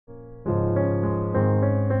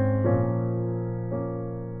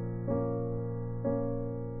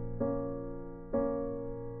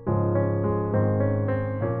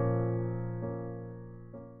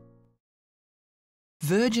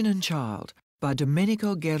Virgin and Child by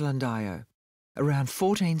Domenico Ghirlandaio, around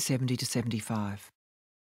 1470 to 75.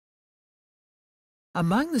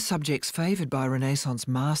 Among the subjects favoured by Renaissance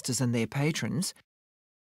masters and their patrons,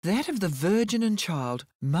 that of the Virgin and Child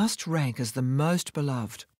must rank as the most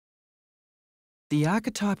beloved. The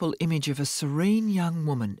archetypal image of a serene young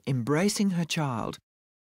woman embracing her child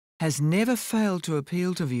has never failed to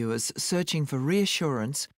appeal to viewers searching for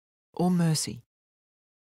reassurance or mercy.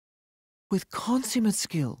 With consummate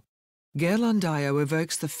skill, Ghirlandaio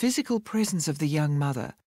evokes the physical presence of the young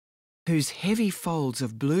mother, whose heavy folds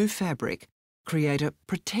of blue fabric create a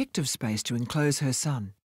protective space to enclose her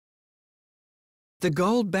son. The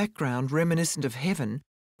gold background reminiscent of heaven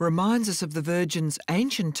reminds us of the Virgin's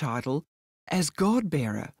ancient title as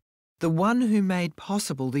God-bearer, the one who made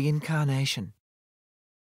possible the Incarnation.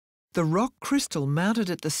 The rock crystal mounted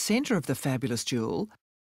at the centre of the fabulous jewel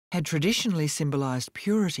had traditionally symbolized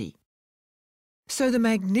purity. So the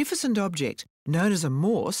magnificent object, known as a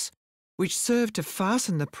morse, which served to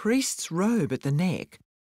fasten the priest's robe at the neck,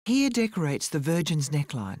 here decorates the Virgin's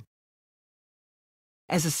neckline.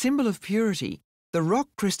 As a symbol of purity, the rock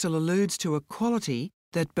crystal alludes to a quality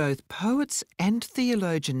that both poets and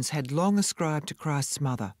theologians had long ascribed to Christ's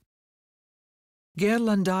mother.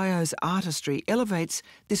 Ghirlandaio's artistry elevates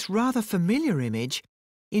this rather familiar image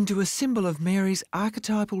into a symbol of Mary's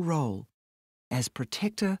archetypal role as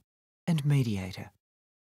protector and mediator.